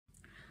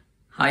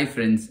Hi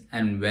friends,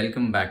 and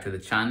welcome back to the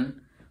channel.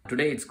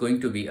 Today it's going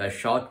to be a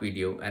short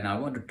video and I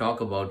want to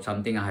talk about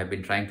something I have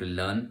been trying to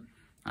learn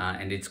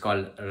and it's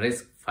called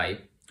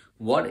RISC-V.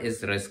 What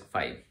is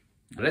RISC-V?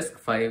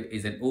 RISC-V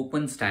is an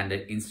open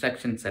standard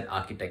instruction set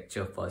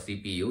architecture for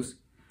CPUs.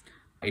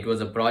 It was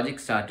a project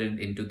started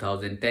in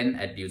 2010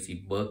 at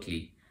UC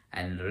Berkeley,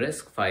 and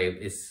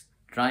RISC-V is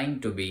trying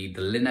to be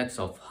the Linux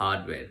of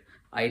hardware.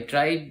 I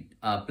tried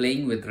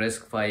playing with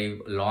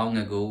RISC-V long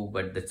ago,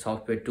 but the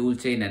software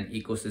toolchain and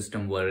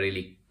ecosystem were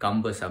really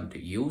cumbersome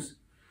to use.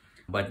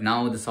 But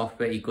now the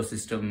software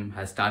ecosystem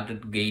has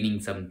started gaining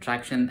some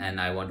traction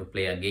and I want to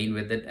play again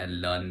with it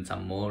and learn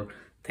some more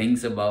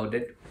things about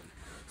it.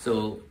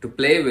 So to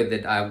play with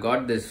it, I've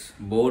got this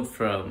board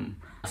from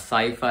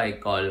Sci-Fi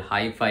called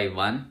Hi-Fi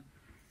 1,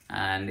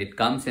 and it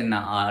comes in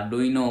an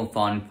Arduino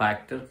form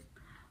factor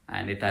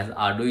and it has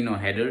Arduino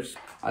headers.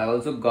 I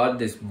also got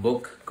this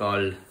book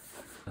called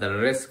the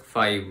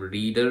RISC-V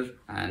Reader,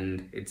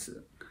 and it's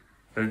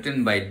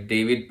written by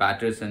David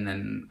Patterson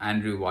and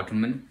Andrew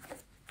Waterman.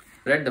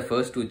 Read the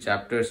first 2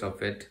 chapters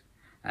of it,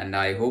 and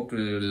I hope to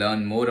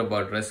learn more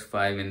about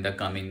RISC-V in the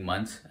coming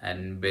months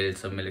and build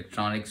some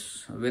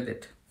electronics with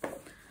it.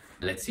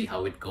 Let's see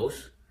how it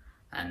goes.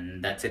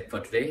 And that's it for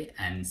today,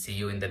 and see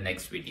you in the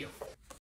next video.